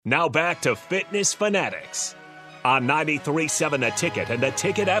Now back to Fitness Fanatics on 93.7 The Ticket and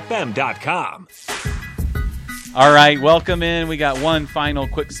theticketfm.com. All right, welcome in. We got one final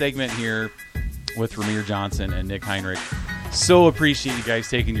quick segment here with Rahmir Johnson and Nick Henrich. So appreciate you guys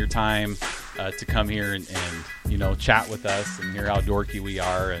taking your time to come here and chat with us and hear how dorky we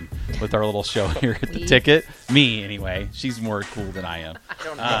are and with our little show here at the Ticket. Me, anyway. She's more cool than I am. I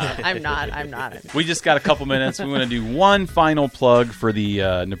don't know. I'm not. We just got a couple minutes. We want to do one final plug for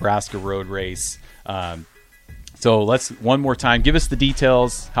the Nebraska Road Race. So let's, one more time, give us the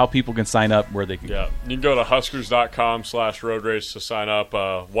details, how people can sign up, where they can go. You can go to huskers.com/road race to sign up.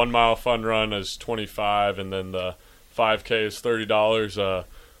 1 mile fun run is $25, and then the 5K is $30.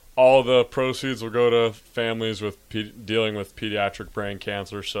 All the proceeds will go to families with dealing with pediatric brain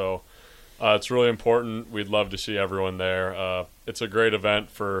cancer. So it's really important. We'd love to see everyone there. It's a great event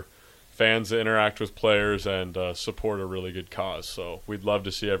for fans to interact with players and support a really good cause. So we'd love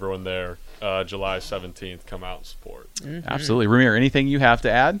to see everyone there. July 17th, come out and support. Mm-hmm. Absolutely. Rahmir, anything you have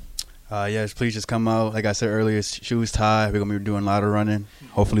to add? Yes, please just come out. Like I said earlier, shoes tied. We're going to be doing a lot of running,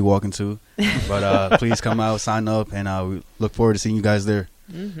 hopefully walking too. But please come out, sign up, and we look forward to seeing you guys there.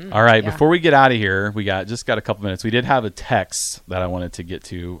 Mm-hmm. All right, before we get out of here, we got a couple minutes. We did have a text that I wanted to get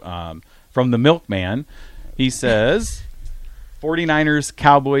to from the Milkman. He says, 49ers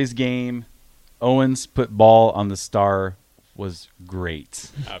Cowboys game, Owens put ball on the star was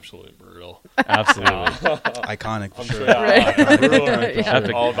great. Absolutely brutal. Absolutely. Iconic. I'm sure.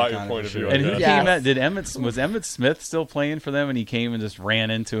 Brutal. All about your point of view. And who came at, was Emmett Smith still playing for them and he came and just ran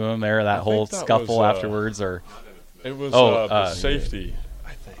into him there, that whole scuffle afterwards? Or it was safety,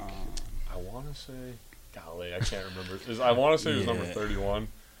 I think. I want to say, golly, I can't remember. I want to say it was number 31.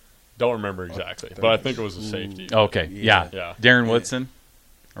 Don't remember exactly, but I think it was a safety. Okay, yeah. Darren Woodson?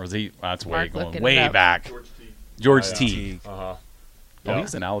 Or was he? That's way back. George T. Uh-huh. Oh,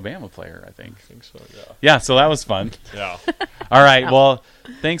 he's an Alabama player, I think. I think so, yeah. Yeah, so that was fun. Yeah. All right, well,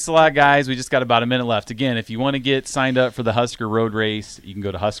 thanks a lot, guys. We just got about a minute left. Again, if you want to get signed up for the Husker Road Race, you can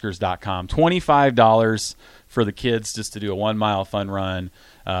go to huskers.com. $25 for the kids just to do a 1 mile fun run,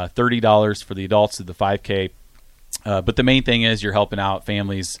 $30 for the adults to the 5K. But the main thing is you're helping out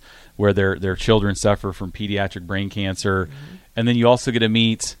families where their children suffer from pediatric brain cancer. Mm-hmm. And then you also get to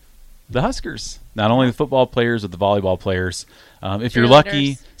meet the Huskers, not only the football players, but the volleyball players. If you're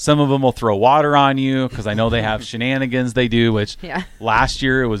lucky, some of them will throw water on you because I know they have shenanigans they do, which last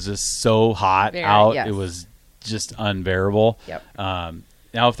year it was just so hot out. Yes. It was just unbearable. Yep.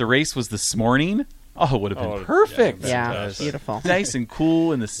 Now, if the race was this morning, it would have been perfect. Yeah, beautiful. Nice and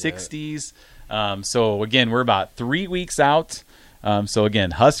cool in the 60s. So, again, we're about 3 weeks out. So,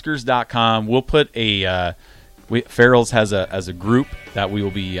 again, huskers.com. We'll put Farrell's has a group that we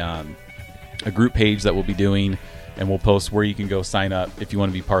will be a group page that we'll be doing, and we'll post where you can go sign up if you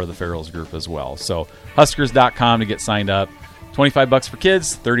want to be part of the Farrell's group as well. So huskers.com to get signed up. $25 for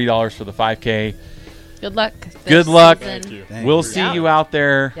kids, $30 for the 5K. Good luck. Good luck. Thank you. We'll see you out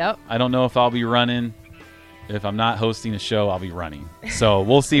there. Yep. I don't know if I'll be running. If I'm not hosting a show, I'll be running. So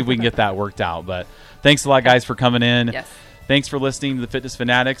we'll see if we can get that worked out. But thanks a lot, guys, for coming in. Yes. Thanks for listening to the Fitness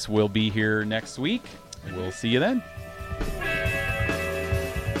Fanatics. We'll be here next week. We'll see you then.